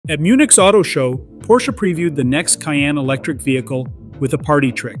At Munich's auto show, Porsche previewed the next Cayenne electric vehicle with a party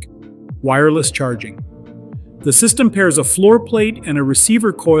trick: wireless charging. The system pairs a floor plate and a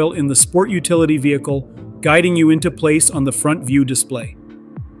receiver coil in the sport utility vehicle, guiding you into place on the front view display.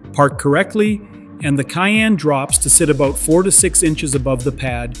 Park correctly, and the Cayenne drops to sit about 4 to 6 inches above the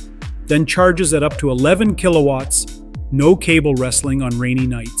pad, then charges at up to 11 kilowatts, no cable wrestling on rainy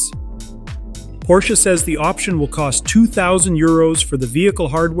nights. Porsche says the option will cost €2,000 for the vehicle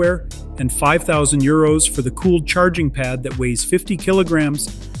hardware and €5,000 for the cooled charging pad that weighs 50 kilograms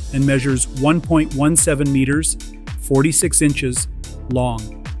and measures 1.17 meters, 46 inches,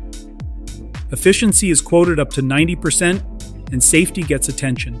 long. Efficiency is quoted up to 90%, and safety gets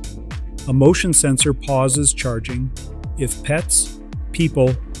attention. A motion sensor pauses charging if pets,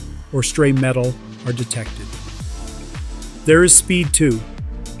 people, or stray metal are detected. There is speed too.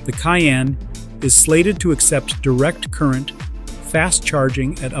 The Cayenne is slated to accept direct current, fast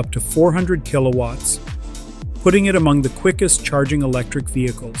charging at up to 400 kilowatts, putting it among the quickest charging electric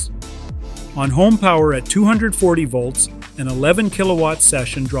vehicles. On home power at 240 volts, an 11 kilowatt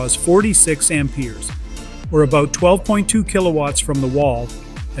session draws 46 amperes, or about 12.2 kilowatts from the wall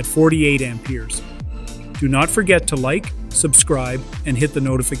at 48 amperes. Do not forget to like, subscribe, and hit the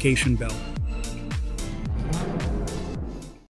notification bell.